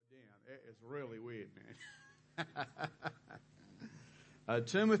It's really weird, man.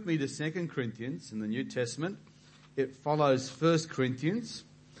 Turn with me to 2 Corinthians in the New Testament. It follows 1 Corinthians,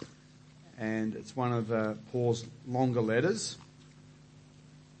 and it's one of Paul's longer letters.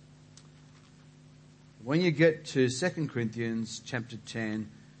 When you get to 2 Corinthians chapter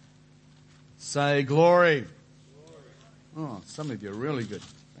 10, say glory. Oh, some of you are really good.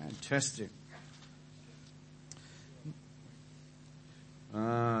 Fantastic.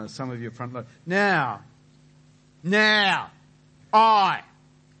 Some of you front load. Now, I,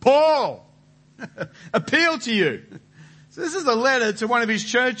 Paul, appeal to you. So this is a letter to one of his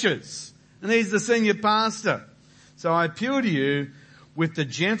churches, and he's the senior pastor. So I appeal to you with the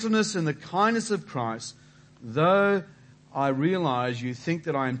gentleness and the kindness of Christ, though I realize you think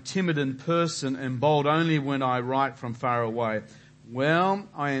that I am timid in person and bold only when I write from far away. Well,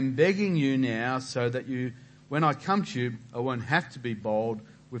 I am begging you now so that when I come to you, I won't have to be bold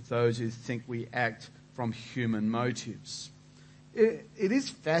with those who think we act from human motives. It is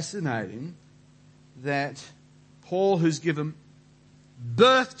fascinating that Paul, who's given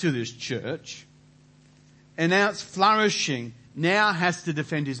birth to this church, and now it's flourishing, now has to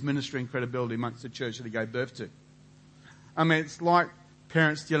defend his ministry and credibility amongst the church that he gave birth to. I mean, it's like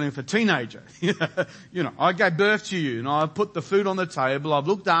parents dealing with a teenager. I gave birth to you and I've put the food on the table, I've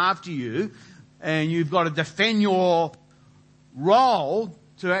looked after you, and you've got to defend your role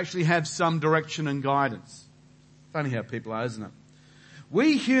to actually have some direction and guidance. Funny how people are, isn't it?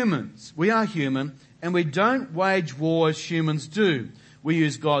 We are human, and we don't wage war as humans do. We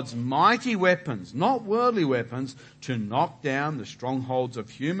use God's mighty weapons, not worldly weapons, to knock down the strongholds of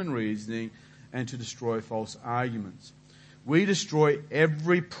human reasoning and to destroy false arguments. We destroy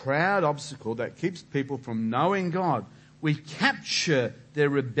every proud obstacle that keeps people from knowing God. We capture their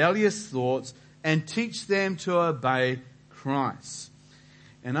rebellious thoughts and teach them to obey Christ.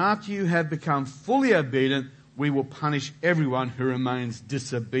 And after you have become fully obedient, we will punish everyone who remains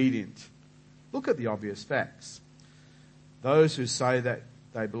disobedient. Look at the obvious facts. Those who say that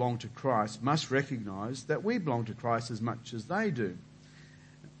they belong to Christ must recognize that we belong to Christ as much as they do.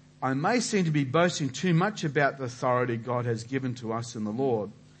 I may seem to be boasting too much about the authority God has given to us in the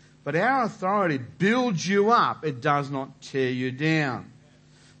Lord, but our authority builds you up. It does not tear you down.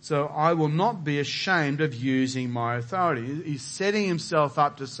 So I will not be ashamed of using my authority. He's setting himself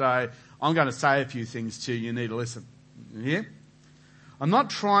up to say, I'm going to say a few things to you. You need to listen. Yeah? I'm not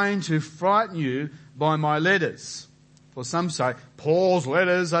trying to frighten you by my letters. For some say, Paul's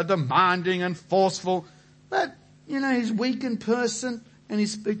letters are demanding and forceful. But, he's weak in person and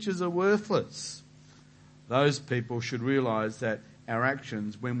his speeches are worthless. Those people should realize that our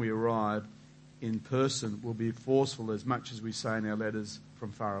actions when we arrive in person will be forceful as much as we say in our letters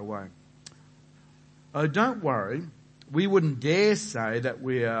from far away. Oh, don't worry. We wouldn't dare say that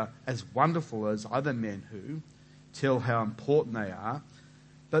we are as wonderful as other men who tell how important they are,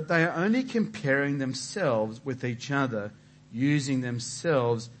 but they are only comparing themselves with each other, using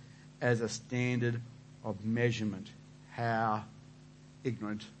themselves as a standard of measurement. How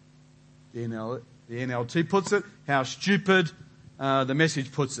ignorant the NLT puts it, how stupid the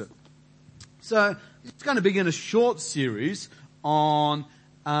Message puts it. So it's going to begin a short series on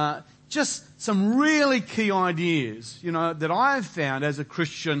just some really key ideas, that I've found as a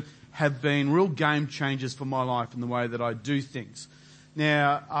Christian have been real game changers for my life in the way that I do things.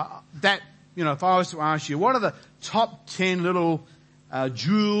 Now, if I was to ask you, what are the top 10 little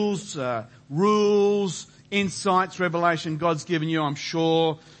jewels, rules, insights, revelation God's given you, I'm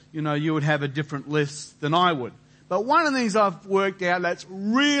sure, you would have a different list than I would. But one of the things I've worked out that's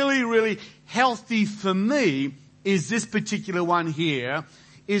really, really healthy for me is this particular one here,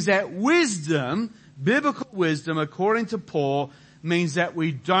 is that wisdom, biblical wisdom, according to Paul, means that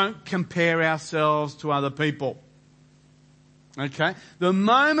we don't compare ourselves to other people. Okay? The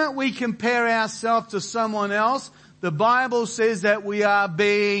moment we compare ourselves to someone else, the Bible says that we are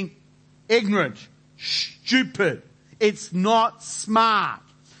being ignorant, stupid. It's not smart.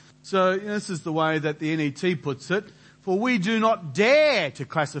 So this is the way that the NET puts it. For we do not dare to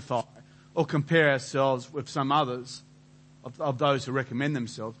classify or compare ourselves with some others of those who recommend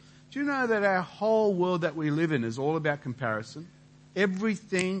themselves. Do you know that our whole world that we live in is all about comparison?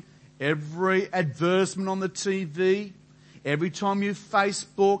 Everything, every advertisement on the TV, every time you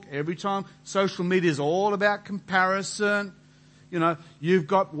Facebook, every time social media is all about comparison. You've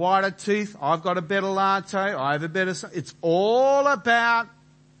got whiter teeth, I've got a better latte, I have a better... It's all about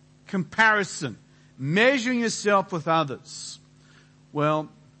comparison, measuring yourself with others. Well,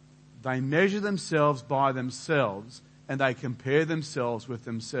 they measure themselves by themselves and they compare themselves with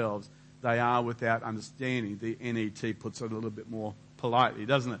themselves. They are without understanding. The NET puts it a little bit more politely,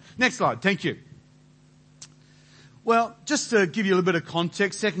 doesn't it? Next slide. Thank you. Well, just to give you a little bit of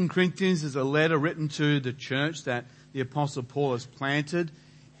context, 2 Corinthians is a letter written to the church that the Apostle Paul has planted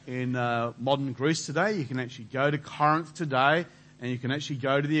in modern Greece today. You can actually go to Corinth today, and you can actually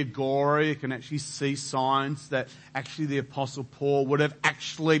go to the Agora. You can actually see signs that actually the Apostle Paul would have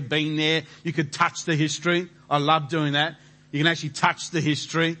actually been there. You could touch the history. I love doing that. You can actually touch the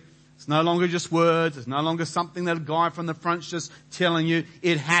history. It's no longer just words. It's no longer something that a guy from the front's just telling you.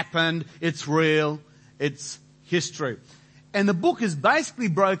 It happened. It's real. It's history. And the book is basically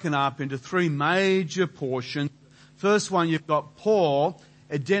broken up into three major portions. First one, you've got Paul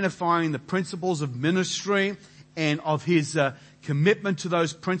identifying the principles of ministry and of his commitment to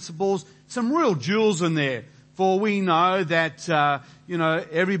those principles. Some real jewels in there. For we know that,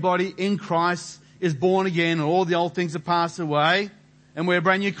 everybody in Christ is born again and all the old things have passed away and we're a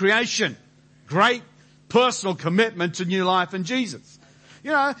brand new creation. Great personal commitment to new life in Jesus.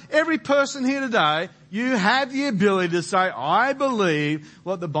 Every person here today, you have the ability to say, I believe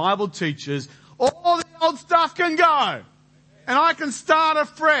what the Bible teaches. All the old stuff can go. And I can start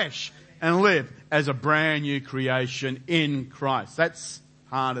afresh and live as a brand new creation in Christ. That's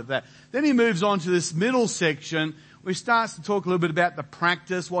part of that. Then he moves on to this middle section where he starts to talk a little bit about the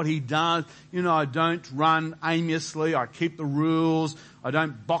practice, what he does. I don't run aimlessly. I keep the rules. I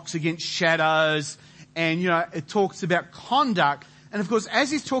don't box against shadows. And, it talks about conduct. And of course,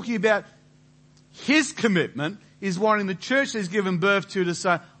 as he's talking about his commitment, he's wanting the church that he's given birth to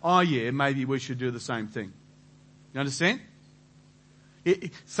say, oh yeah, maybe we should do the same thing. You understand?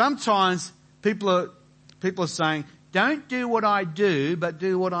 Sometimes people are saying, don't do what I do, but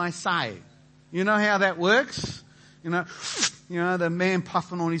do what I say. You know how that works? The man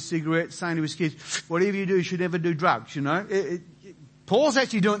puffing on his cigarette saying to his kids, whatever you do, you should never do drugs, Paul's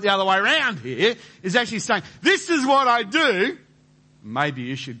actually doing it the other way around here. Is actually saying, this is what I do. Maybe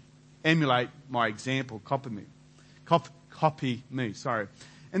you should emulate my example. Copy me, sorry.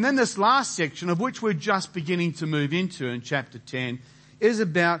 And then this last section, of which we're just beginning to move into in chapter 10, is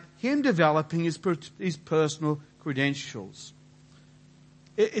about him developing his personal credentials.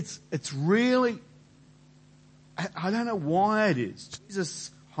 It's really, I don't know why it is.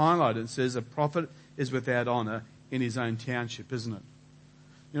 Jesus highlighted and says a prophet is without honour in his own township, isn't it?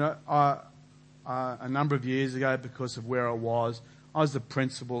 A number of years ago, because of where I was the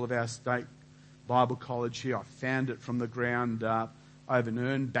principal of our state Bible college here. I founded it from the ground up. I have an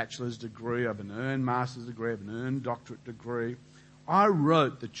earned bachelor's degree. I have an earned master's degree. I have an earned doctorate degree. I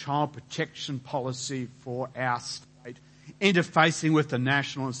wrote the child protection policy for our state, interfacing with the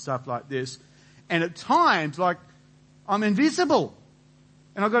national and stuff like this. And at times, I'm invisible.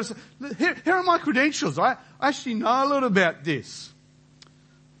 And I've got to say, look, here are my credentials. I actually know a lot about this.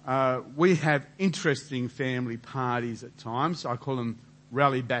 We have interesting family parties at times. I call them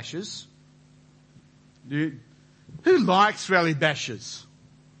rally bashes. Who likes rally bashes?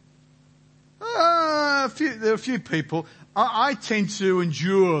 There are a few people. I tend to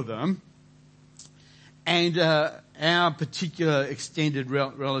endure them. And our particular extended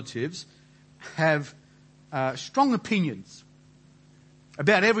relatives have strong opinions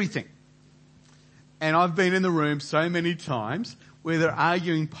about everything. And I've been in the room so many times where they're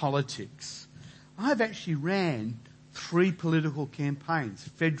arguing politics. I've actually ran 3 political campaigns,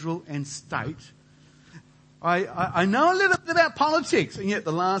 federal and state. I know a little bit about politics, and yet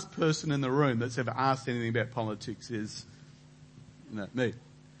the last person in the room that's ever asked anything about politics is me.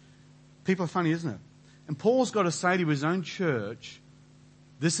 People are funny, isn't it? And Paul's got to say to his own church,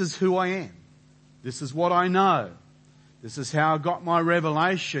 this is who I am. This is what I know. This is how I got my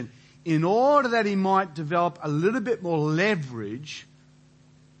revelation, in order that he might develop a little bit more leverage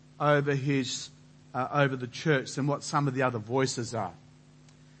over over the church than what some of the other voices are.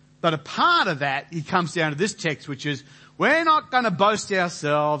 But a part of that, he comes down to this text, which is, we're not going to boast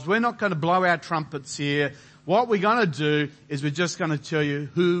ourselves. We're not going to blow our trumpets here. What we're going to do is we're just going to tell you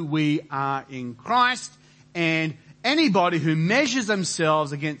who we are in Christ, and anybody who measures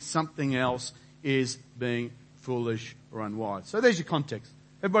themselves against something else is being foolish or unwise. So there's your context.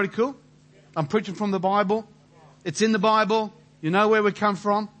 Everybody cool? I'm preaching from the Bible. It's in the Bible. You know where we come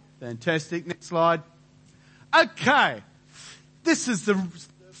from? Fantastic. Next slide. Okay. This is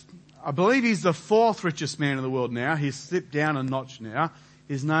I believe he's the 4th richest man in the world now. He's slipped down a notch now.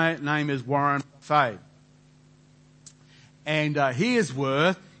 His name is Warren Buffett. And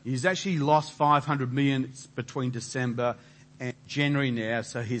he's actually lost 500 million between December and January now.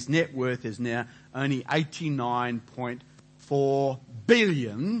 So his net worth is now only $89.4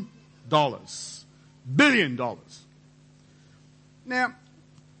 billion. Billion dollars. Now,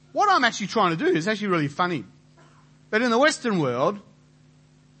 what I'm actually trying to do is actually really funny. But in the Western world,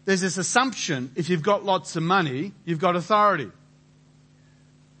 there's this assumption, if you've got lots of money, you've got authority.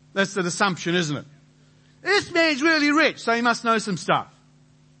 That's the assumption, isn't it? This man's really rich, so he must know some stuff.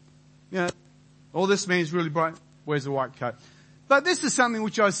 Or this man's really bright, wears a white coat. But this is something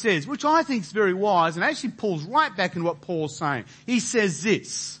which I think is very wise and actually pulls right back into what Paul's saying. He says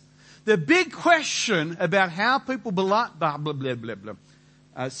this: the big question about how people blah, blah, blah, blah, blah.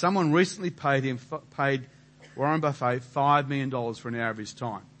 Someone recently paid Warren Buffett $5 million for an hour of his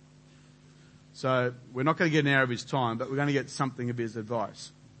time. So we're not going to get an hour of his time, but we're going to get something of his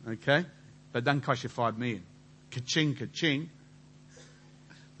advice. Okay? But it doesn't cost you $5 million. Ka-ching, ka-ching.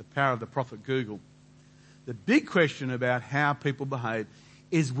 The power of the prophet Google. The big question about how people behave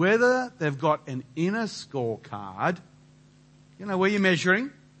is whether they've got an inner scorecard. Where you're measuring.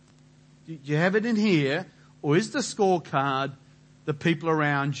 Do you have it in here? Or is the scorecard the people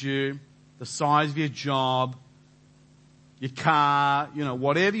around you, the size of your job, your car,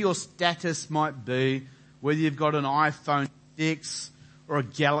 whatever your status might be, whether you've got an iPhone 6 or a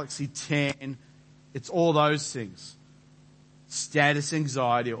Galaxy 10, it's all those things. Status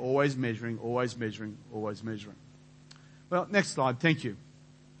anxiety, always measuring, always measuring, always measuring. Well, next slide, thank you.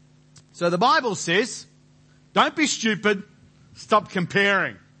 So the Bible says, don't be stupid, stop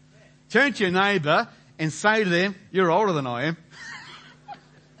comparing. Turn to your neighbour and say to them, you're older than I am.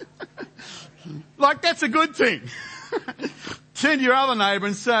 Like that's a good thing. Turn to your other neighbour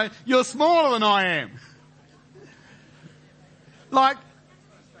and say, you're smaller than I am. Like,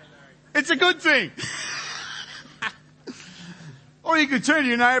 it's a good thing. Or you could turn to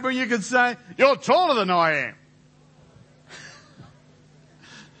your neighbour and you could say, you're taller than I am.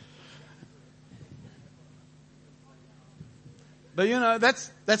 But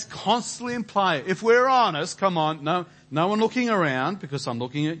that's constantly in play. If we're honest, come on, no one looking around because I'm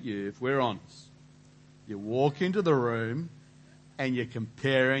looking at you. If we're honest, you walk into the room and you're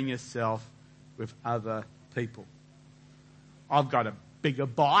comparing yourself with other people. I've got a bigger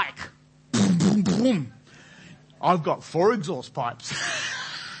bike. Boom, boom, boom. I've got 4 exhaust pipes.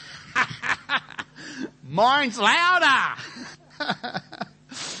 Mine's louder.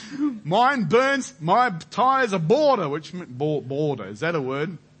 Mine burns, my tyres are border, border, is that a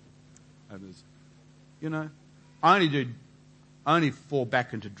word? It is. I only fall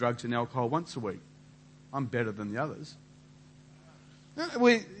back into drugs and alcohol once a week. I'm better than the others.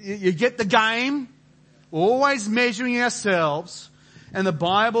 You get the game. We're always measuring ourselves. And the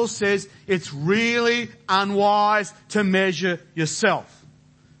Bible says it's really unwise to measure yourself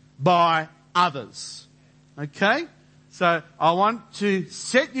by others. Okay? So I want to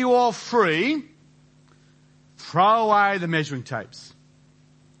set you all free. Throw away the measuring tapes.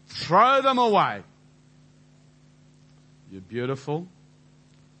 Throw them away. You're beautiful.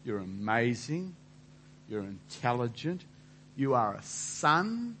 You're amazing. You're intelligent. You are a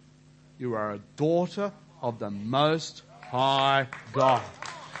son. You are a daughter of the Most High God.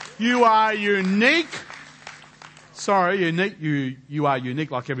 You are unique. Sorry, unique. You are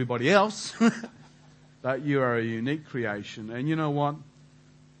unique like everybody else. But you are a unique creation. And you know what?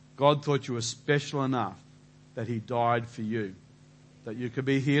 God thought you were special enough that He died for you. That you could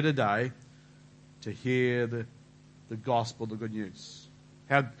be here today to hear the gospel, the good news.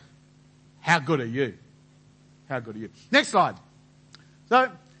 How good are you? How good are you? Next slide.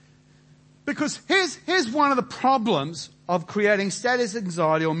 So, because here's one of the problems of creating status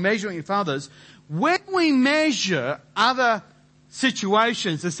anxiety or measuring with others. When we measure other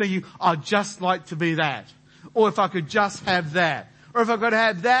situations and say, I'd just like to be that. Or if I could just have that. Or if I could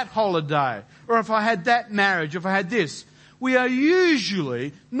have that holiday. Or if I had that marriage. Or if I had this. We are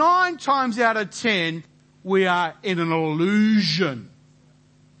usually, 9 times out of 10, we are in an illusion.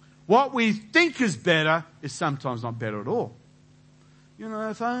 What we think is better is sometimes not better at all.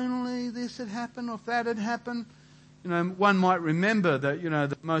 If only this had happened or if that had happened. One might remember that,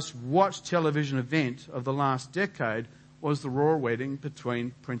 the most watched television event of the last decade was the royal wedding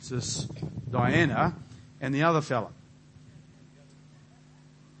between Princess Diana and the other fella.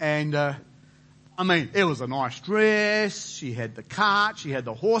 And, it was a nice dress. She had the cart. She had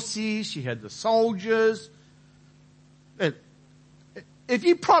the horses. She had the soldiers. If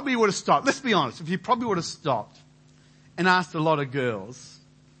you probably would have stopped, let's be honest, if you probably would have stopped and asked a lot of girls,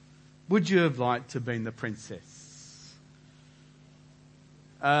 would you have liked to have been the princess?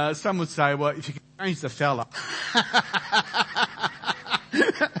 Some would say, well, if you could change the fella.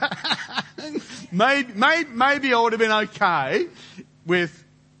 maybe I would have been okay with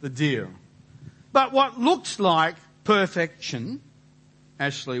the deal. But what looks like perfection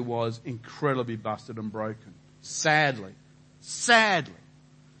actually was incredibly busted and broken. Sadly.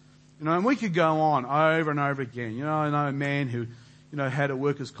 And we could go on over and over again. I know a man who, had a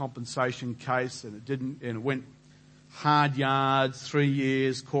workers' compensation case and it went hard yards, 3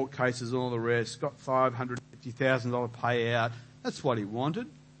 years, court cases, all the rest, got $550,000 payout. That's what he wanted.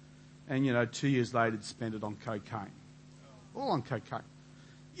 And, 2 years later, he'd spent it on cocaine. All on cocaine.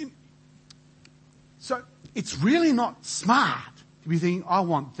 So it's really not smart to be thinking, I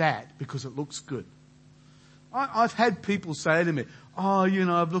want that because it looks good. I've had people say to me,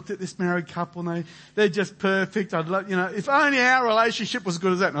 I've looked at this married couple and they're just perfect. I'd love, if only our relationship was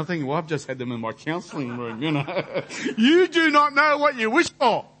good as that. And I'm thinking, well, I've just had them in my counselling room, You do not know what you wish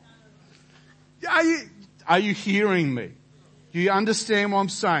for. Are you hearing me? Do you understand what I'm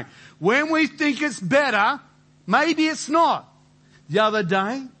saying? When we think it's better, maybe it's not. The other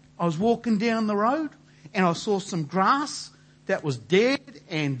day, I was walking down the road and I saw some grass that was dead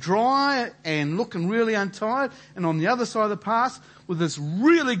and dry and looking really untied. And on the other side of the path was this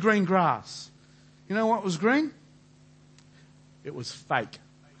really green grass. You know what was green? It was fake.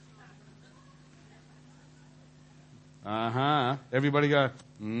 Everybody go,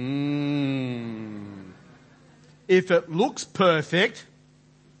 If it looks perfect,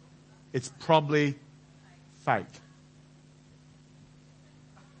 it's probably fake.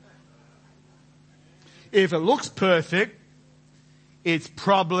 If it looks perfect, it's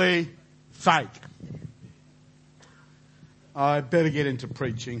probably fake. I better get into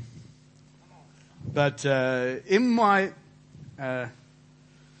preaching. But in my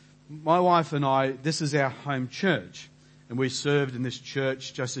wife and I, this is our home church. And we served in this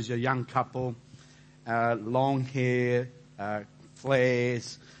church just as a young couple. Long hair,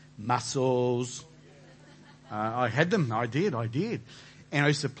 flares, muscles. I had them. I did. And I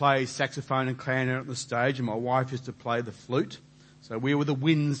used to play saxophone and clarinet on the stage, and my wife used to play the flute. So we were the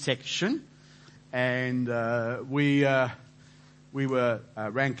wind section, and we ran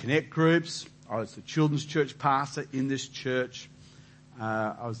connect groups. I was the children's church pastor in this church.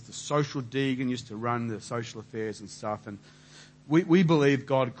 I was the social deacon, used to run the social affairs and stuff. And we believed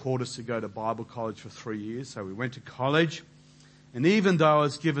God called us to go to Bible college for 3 years. So we went to college. And even though I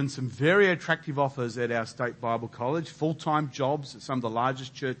was given some very attractive offers at our state Bible college, full-time jobs at some of the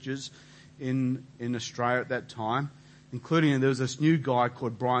largest churches in Australia at that time, including there was this new guy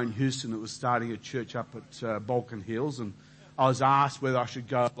called Brian Houston that was starting a church up at Balkan Hills, and I was asked whether I should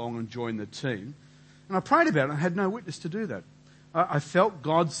go along and join the team. And I prayed about it and I had no witness to do that. I felt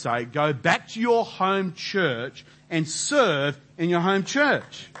God say, go back to your home church and serve in your home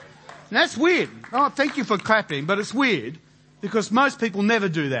church. And that's weird. Oh, thank you for clapping, but it's weird because most people never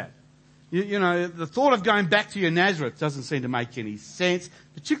do that. The thought of going back to your Nazareth doesn't seem to make any sense,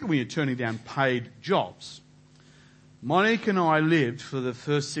 particularly when you're turning down paid jobs. Monique and I lived for the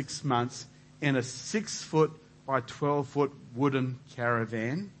first 6 months in a 6-foot by 12-foot wooden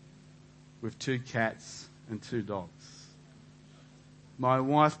caravan with 2 cats and 2 dogs. My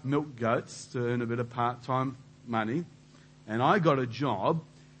wife milked goats to earn a bit of part-time money, and I got a job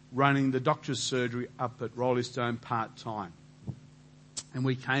running the doctor's surgery up at Roleystone part-time. And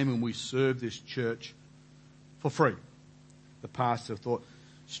we came and we served this church for free. The pastor thought,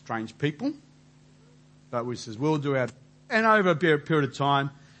 strange people, but we says, we'll do our... And over a period of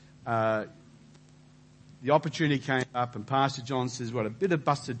time, the opportunity came up and Pastor John says, what a bit of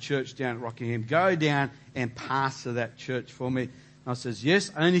busted church down at Rockingham. Go down and pastor that church for me. And I says,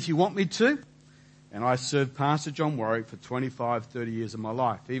 yes, only if you want me to. And I served Pastor John Warwick for 25, 30 years of my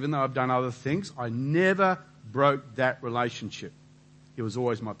life. Even though I've done other things, I never broke that relationship. He was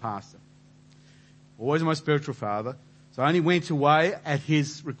always my pastor. Always my spiritual father. So I only went away at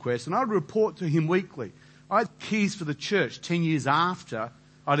his request. And I'd report to him weekly. I had keys for the church 10 years after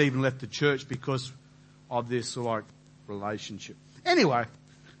I'd even left the church because of this relationship. Anyway,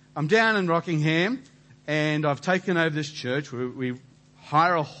 I'm down in Rockingham and I've taken over this church. We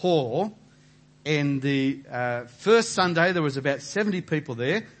hire a hall, and the first Sunday there was about 70 people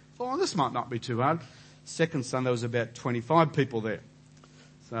there. Oh, this might not be too hard. Second Sunday there was about 25 people there.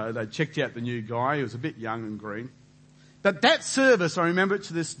 So they checked out the new guy. He was a bit young and green. But that service, I remember it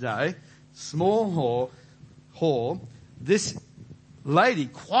to this day, small hall, this lady,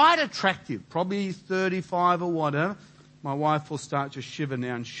 quite attractive, probably 35 or whatever. My wife will start to shiver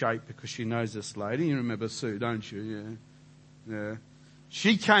now and shake because she knows this lady. You remember Sue, don't you? Yeah.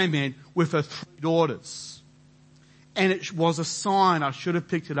 She came in with her 3 daughters. And it was a sign. I should have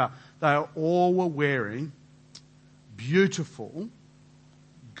picked it up. They all were wearing beautiful,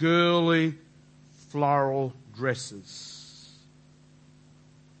 girly, floral dresses.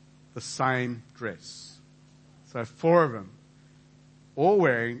 The same dress. So 4 of them, all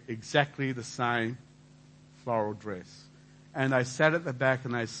wearing exactly the same floral dress. And they sat at the back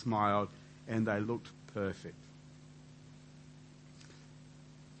and they smiled and they looked perfect.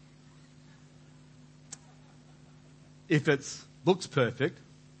 if it looks perfect,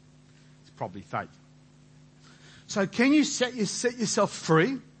 it's probably fake. So can you set yourself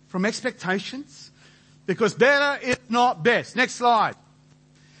free from expectations? Because better is not best. Next slide.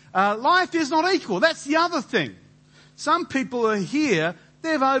 Life is not equal. That's the other thing. Some people are here,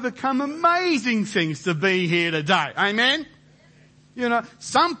 they've overcome amazing things to be here today. Amen? You know,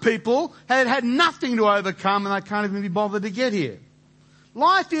 some people had nothing to overcome and they can't even be bothered to get here.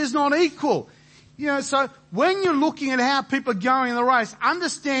 Life is not equal. You know, so when you're looking at how people are going in the race,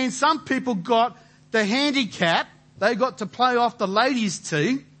 understand some people got the handicap, they got to play off the ladies'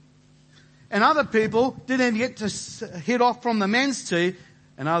 tee, and other people didn't get to hit off from the men's tee,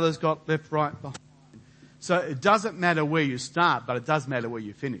 and others got left, right, behind. So it doesn't matter where you start, but it does matter where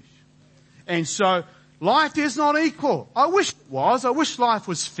you finish. And so life is not equal. I wish it was. I wish life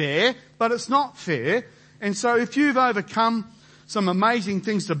was fair, but it's not fair. And so if you've overcome some amazing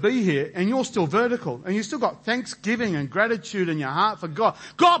things to be here and you're still vertical and you've still got thanksgiving and gratitude in your heart for God,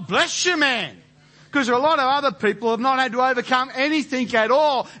 God bless you, man. Because there are a lot of other people who have not had to overcome anything at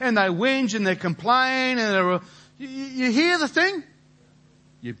all, and they whinge and they complain and you hear the thing?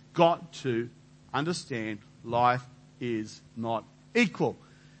 You've got to understand life is not equal.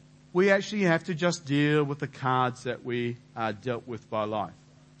 We actually have to just deal with the cards that we are dealt with by life.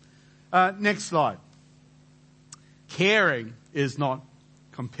 Next slide. Caring is not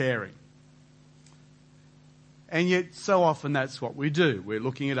comparing. And yet so often that's what we do. We're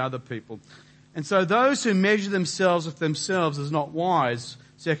looking at other people. And so those who measure themselves with themselves is not wise,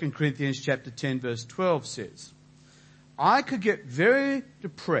 2 Corinthians chapter 10 verse 12 says. I could get very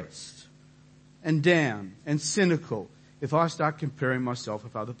depressed and down and cynical if I start comparing myself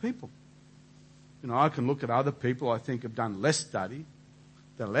with other people. You know, I can look at other people I think have done less study,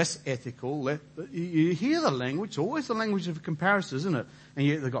 they're less ethical. You hear the language, always the language of comparison, isn't it? And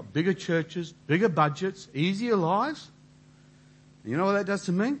yet they've got bigger churches, bigger budgets, easier lives. And you know what that does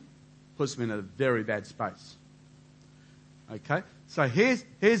to me? Puts me in a very bad space. Okay? So here's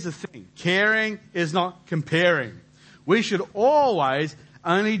the thing. Caring is not comparing. We should always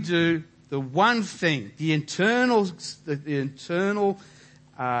only do the one thing. The internal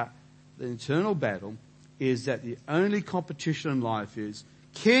battle is that the only competition in life is,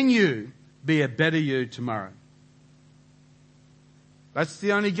 can you be a better you tomorrow? That's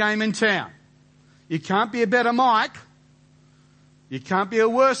the only game in town. You can't be a better Mike. You can't be a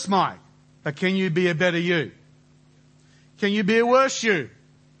worse Mike. But can you be a better you? Can you be a worse you?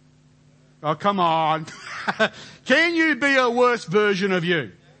 Oh, come on. Can you be a worse version of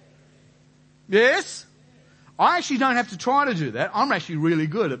you? Yes? I actually don't have to try to do that. I'm actually really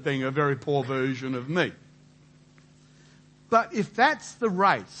good at being a very poor version of me. But if that's the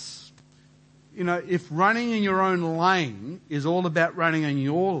race, you know, if running in your own lane is all about running in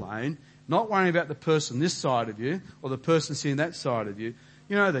your lane, not worrying about the person this side of you or the person sitting that side of you,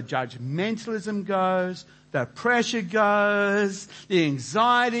 you know, the judgmentalism goes, the pressure goes, the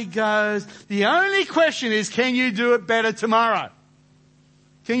anxiety goes. The only question is, can you do it better tomorrow?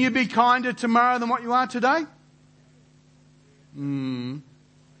 Can you be kinder tomorrow than what you are today? Can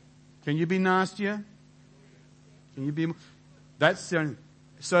you be nastier? Can you be more? That's the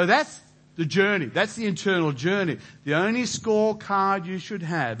journey. That's the internal journey. The only scorecard you should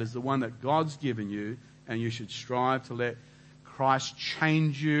have is the one that God's given you, and you should strive to let Christ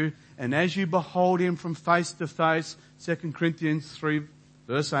change you. And as you behold Him from face to face, 2 Corinthians 3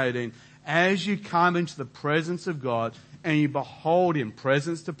 verse 18, as you come into the presence of God and you behold Him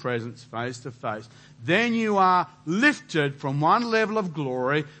presence to presence, face to face, then you are lifted from one level of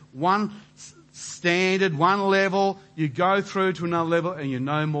glory, one standard, one level, you go through to another level and you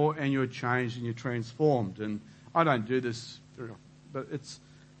know more and you're changed and you're transformed. And I don't do this very often, but it's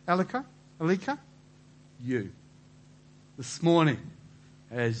Alika, you. This morning,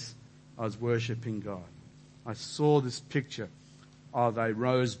 as I was worshipping God, I saw this picture of a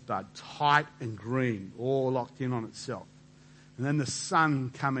rosebud, tight and green, all locked in on itself. And then the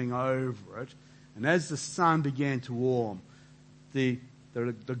sun coming over it, and as the sun began to warm, the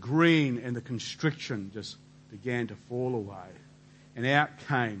green and the constriction just began to fall away. And out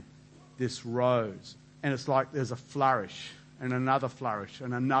came this rose. And it's like there's a flourish, and another flourish,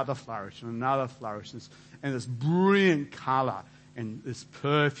 and another flourish, and another flourish. And this brilliant colour and this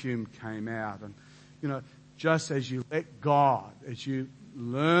perfume came out. And, you know, just as you let God, as you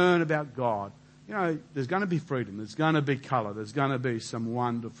learn about God, you know, there's going to be freedom, there's going to be colour, there's going to be some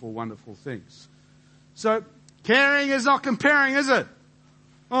wonderful, wonderful things. So, caring is not comparing, is it?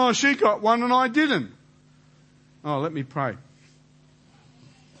 Oh, she got one and I didn't. Oh, let me pray.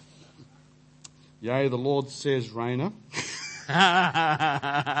 Yea, the Lord says, Raina,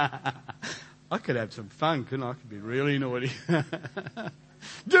 I could have some fun, couldn't I? I could be really naughty.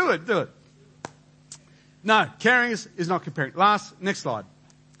 Do it. No, caring is not comparing. Next slide.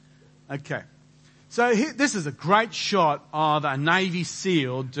 Okay. So this is a great shot of a Navy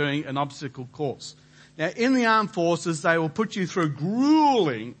SEAL doing an obstacle course. Now, in the armed forces, they will put you through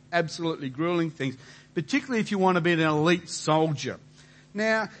absolutely grueling things, particularly if you want to be an elite soldier.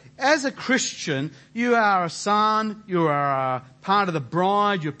 Now, as a Christian, you are a son, you are a part of the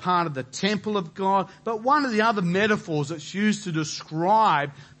bride, you're part of the temple of God. But one of the other metaphors that's used to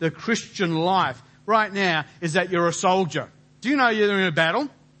describe the Christian life right now is that you're a soldier. Do you know you're in a battle?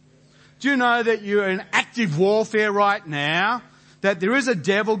 Do you know that you're in active warfare right now? That there is a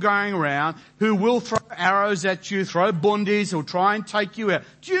devil going around who will throw arrows at you, throw bundies, who'll try and take you out.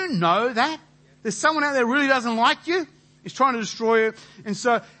 Do you know that? There's someone out there who really doesn't like you. He's trying to destroy you. And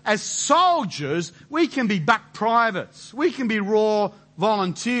so as soldiers, we can be buck privates. We can be raw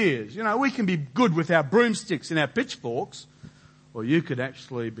volunteers. You know, we can be good with our broomsticks and our pitchforks. Or you could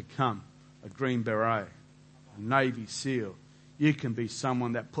actually become a Green Beret, a Navy SEAL. You can be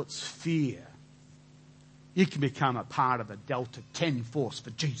someone that puts fear. You can become a part of the Delta 10 force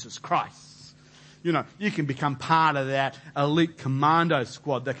for Jesus Christ. You know, you can become part of that elite commando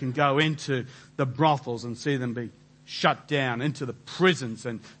squad that can go into the brothels and see them be shut down, into the prisons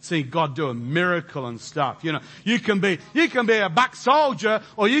and see God do a miracle and stuff. You know, you can be a buck soldier,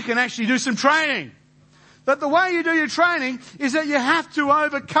 or you can actually do some training. But the way you do your training is that you have to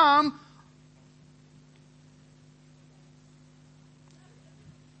overcome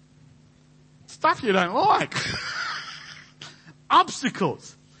stuff you don't like.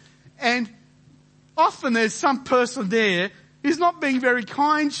 Obstacles. And often there's some person there who's not being very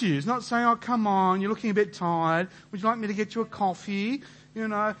kind to you. He's not saying, oh, come on, you're looking a bit tired. Would you like me to get you a coffee? You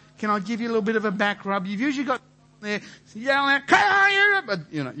know, can I give you a little bit of a back rub? You've usually got there yelling out, come on, you,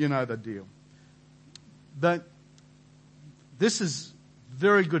 but you know the deal. But this is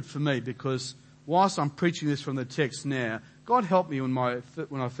very good for me, because whilst I'm preaching this from the text now, God helped me when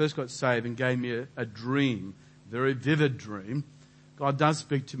I first got saved and gave me a dream, a very vivid dream. God does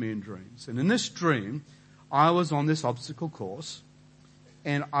speak to me in dreams. And in this dream, I was on this obstacle course,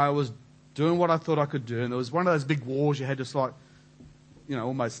 and I was doing what I thought I could do. And there was one of those big walls you had to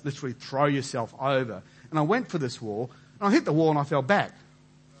almost literally throw yourself over. And I went for this wall, and I hit the wall and I fell back.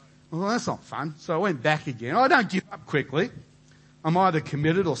 Well, that's not fun. So I went back again. I don't give up quickly. I'm either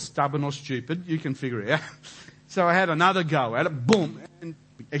committed or stubborn or stupid. You can figure it out. So I had another go at it. Boom. And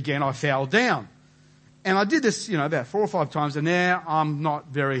again, I fell down. And I did this, about 4 or 5 times, and now I'm not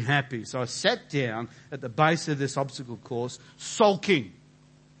very happy. So I sat down at the base of this obstacle course, sulking.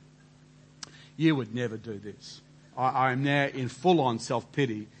 You would never do this. I am now in full-on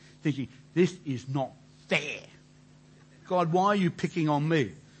self-pity, thinking, this is not fair. God, why are you picking on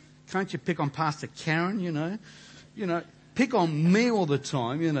me? Can't you pick on Pastor Karen, pick on me all the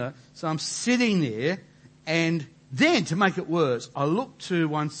time, So I'm sitting there, and then to make it worse, I looked to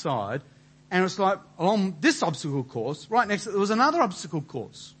one side, and it's like along this obstacle course, right next to it, there was another obstacle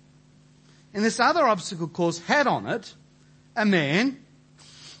course. And this other obstacle course had on it a man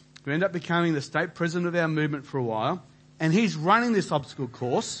who ended up becoming the state president of our movement for a while. And he's running this obstacle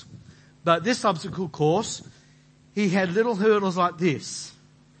course. But this obstacle course, he had little hurdles like this.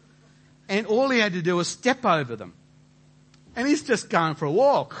 And all he had to do was step over them. And he's just going for a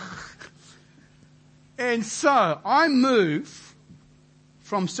walk. And so I move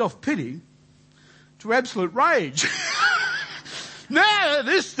from self-pity to absolute rage. No,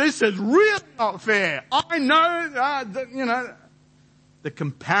 this is really not fair. I know, the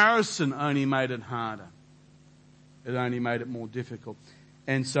comparison only made it harder. It only made it more difficult.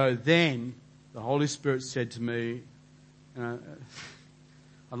 And so then the Holy Spirit said to me, I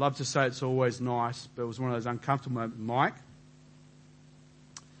love to say it's always nice, but it was one of those uncomfortable moments. Mike,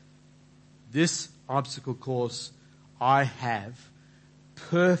 this obstacle course I have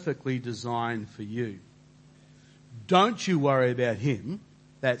perfectly designed for you. Don't you worry about him.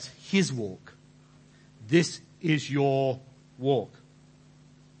 That's his walk. This is your walk.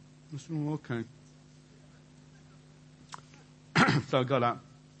 Okay. So I got up,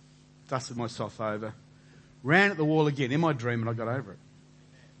 dusted myself over, ran at the wall again in my dream, and I got over it.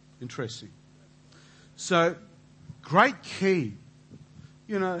 Interesting. So, great key.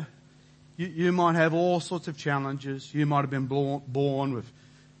 You might have all sorts of challenges. You might have been born with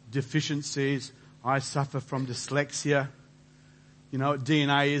deficiencies. I suffer from dyslexia. You know what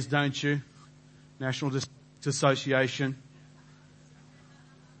DNA is, don't you? National Dissociation.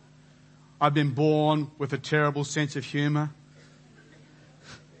 I've been born with a terrible sense of humour.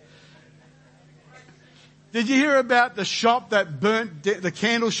 Did you hear about the shop that the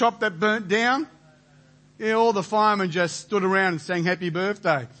candle shop that burnt down? Yeah, all the firemen just stood around and sang happy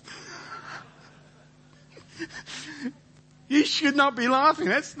birthday. You should not be laughing.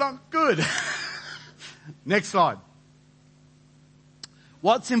 That's not good. Next slide.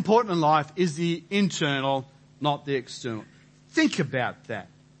 What's important in life is the internal, not the external. Think about that.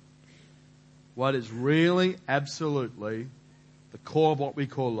 What is really, absolutely, the core of what we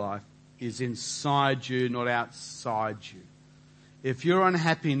call life is inside you, not outside you. If you're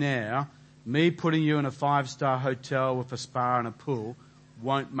unhappy now, me putting you in a 5-star hotel with a spa and a pool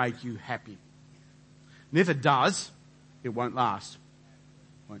won't make you happy. And if it does, it won't last.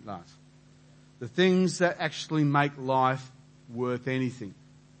 Won't last. The things that actually make life worth anything.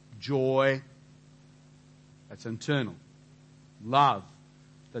 Joy, that's internal. Love,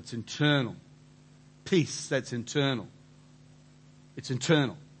 that's internal. Peace, that's internal. It's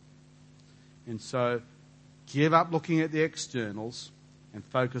internal. And so, give up looking at the externals and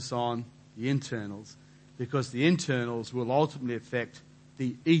focus on the internals, because the internals will ultimately affect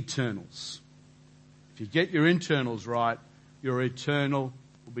the eternals. If you get your internals right, your eternal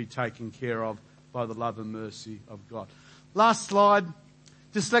will be taken care of by the love and mercy of God. Last slide.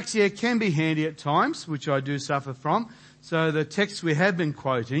 Dyslexia can be handy at times, which I do suffer from. So the text we have been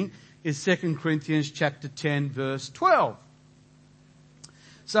quoting is 2 Corinthians chapter 10 verse 12.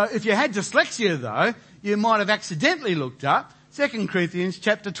 So if you had dyslexia though, you might have accidentally looked up 2 Corinthians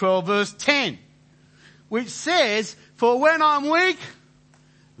chapter 12 verse 10, which says, "For when I'm weak,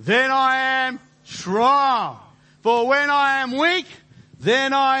 then I am strong. For when I am weak,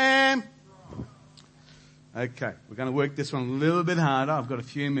 then I am..." Okay, we're going to work this one a little bit harder. I've got a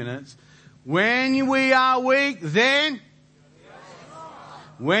few minutes. When we are weak, then...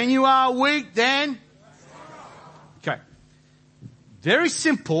 When you are weak, then... Okay. Very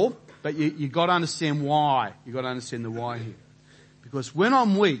simple, but you got to understand why. You got to understand the why here. Because when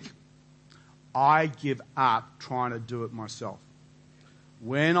I'm weak, I give up trying to do it myself.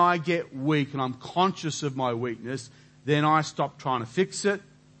 When I get weak and I'm conscious of my weakness, then I stop trying to fix it.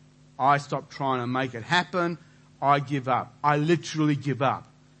 I stop trying to make it happen. I give up. I literally give up.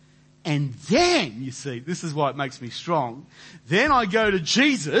 And then, you see, this is why it makes me strong. Then I go to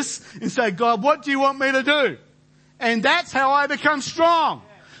Jesus and say, "God, what do you want me to do?" And that's how I become strong.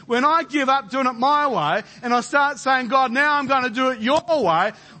 When I give up doing it my way and I start saying, "God, now I'm going to do it your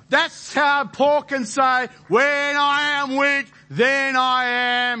way," that's how Paul can say, "When I am weak, then I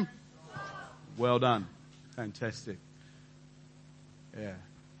am..." Well done. Fantastic. Yeah.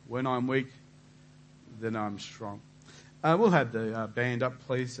 When I'm weak, then I'm strong. We'll have the band up,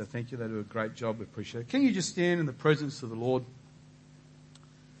 please. Thank you. They do a great job. We appreciate it. Can you just stand in the presence of the Lord?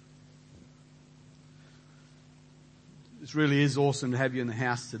 This really is awesome to have you in the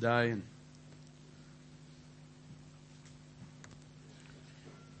house today. And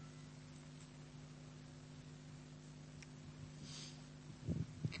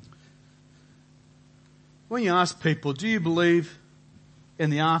when you ask people, do you believe in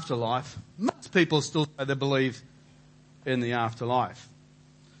the afterlife? Most people still say they believe in the afterlife.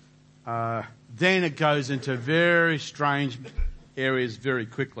 Then it goes into very strange areas very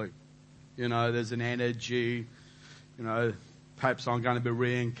quickly. You know, there's an energy, you know, perhaps I'm going to be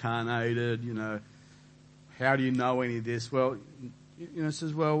reincarnated, you know. How do you know any of this? Well, you know, it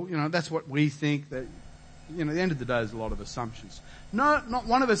says, well, you know, that's what we think. That, you know, at the end of the day, there's a lot of assumptions. No, not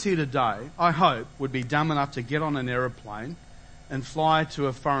one of us here today, I hope, would be dumb enough to get on an aeroplane and fly to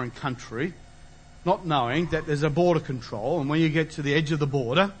a foreign country, not knowing that there's a border control, and when you get to the edge of the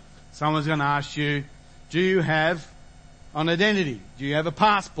border, someone's going to ask you, do you have an identity? Do you have a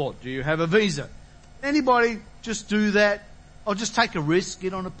passport? Do you have a visa? Anybody just do that? I'll just take a risk,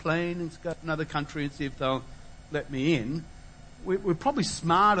 get on a plane and go to another country and see if they'll let me in. We're probably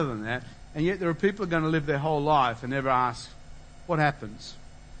smarter than that, and yet there are people who are going to live their whole life and never ask, what happens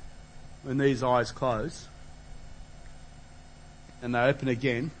when these eyes close and they open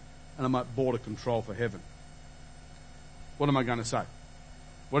again and I'm at border control for heaven? What am I going to say?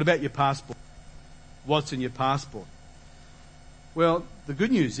 What about your passport? What's in your passport? Well, the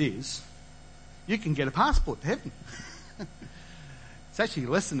good news is you can get a passport to heaven. It's actually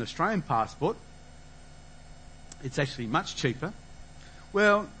less than an Australian passport. It's actually much cheaper.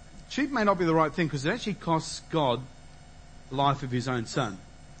 Well, cheap may not be the right thing because it actually costs God the life of his own son.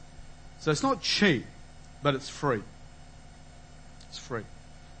 So it's not cheap, but it's free. It's free.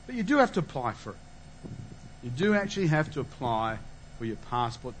 But you do have to apply for it. You do actually have to apply for your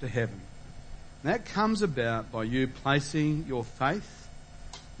passport to heaven. And that comes about by you placing your faith,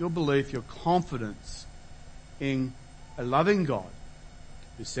 your belief, your confidence in a loving God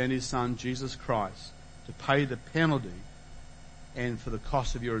who sent his son, Jesus Christ, to pay the penalty and for the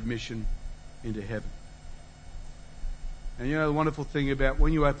cost of your admission into heaven. And you know the wonderful thing about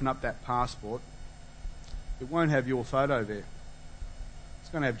when you open up that passport, it won't have your photo there. It's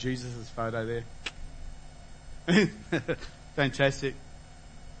going to have Jesus' photo there. Fantastic.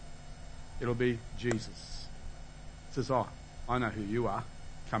 It'll be Jesus. It says, oh, I know who you are.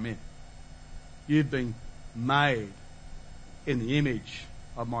 Come in. You've been made in the image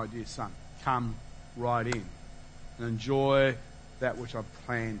of my dear Son. Come right in and enjoy that which I've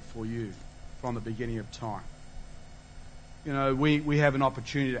planned for you from the beginning of time. You know, we have an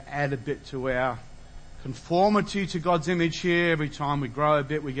opportunity to add a bit to our conformity to God's image here. Every time we grow a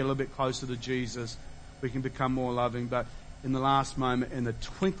bit, we get a little bit closer to Jesus. We can become more loving. But in the last moment, in the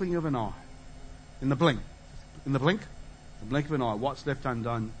twinkling of an eye, in the blink of an eye, what's left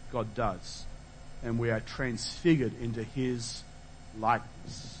undone, God does. And we are transfigured into His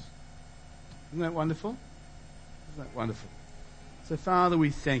likeness. Isn't that wonderful? Isn't that wonderful? So Father,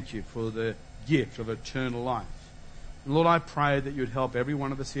 we thank You for the gift of eternal life. And Lord, I pray that You'd help every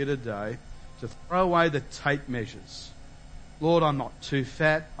one of us here today to throw away the tape measures. Lord, I'm not too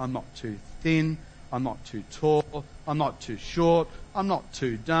fat. I'm not too thin. I'm not too tall. I'm not too short. I'm not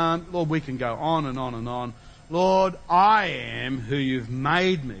too dumb. Lord, we can go on and on and on. Lord, I am who You've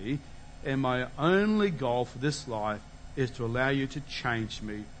made me, and my only goal for this life is to allow You to change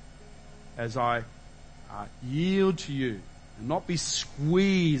me as I yield to You and not be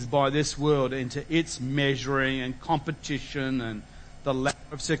squeezed by this world into its measuring and competition and the ladder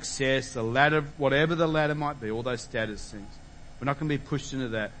of success, the ladder, whatever the ladder might be, all those status things. We're not going to be pushed into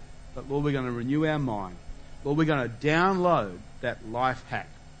that. But Lord, we're going to renew our mind. Lord, we're going to download that life hack.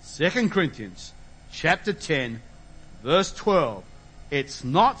 2 Corinthians chapter 10, verse 12. It's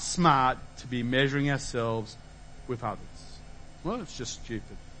not smart to be measuring ourselves with others. Well, it's just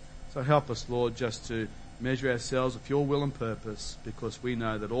stupid. So help us, Lord, just to measure ourselves with Your will and purpose, because we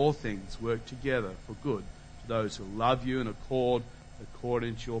know that all things work together for good to those who love You and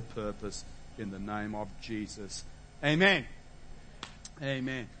according to Your purpose, in the name of Jesus. Amen.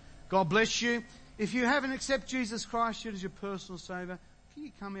 Amen. God bless you. If you haven't accepted Jesus Christ yet as your personal Saviour, can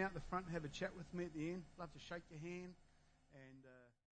you come out the front and have a chat with me at the end? I'd love to shake your hand and